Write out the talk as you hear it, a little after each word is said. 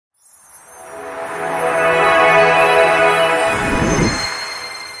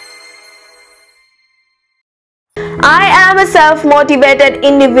a self-motivated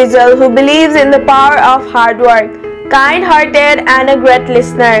individual who believes in the power of hard work, kind-hearted and a great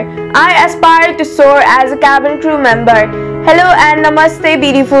listener. I aspire to soar as a cabin crew member. Hello and namaste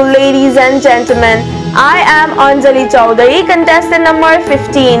beautiful ladies and gentlemen. I am Anjali Chaudhary, contestant number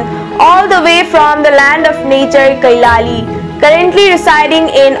 15, all the way from the land of nature, Ecollege, currently residing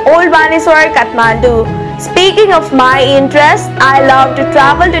in Old Baneswar, Kathmandu. Speaking of my interests, I love to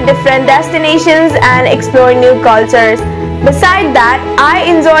travel to different destinations and explore new cultures. Besides that, I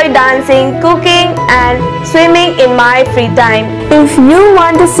enjoy dancing, cooking and swimming in my free time. If you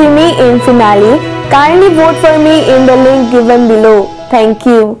want to see me in finale, kindly vote for me in the link given below. Thank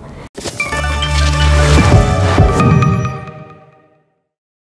you.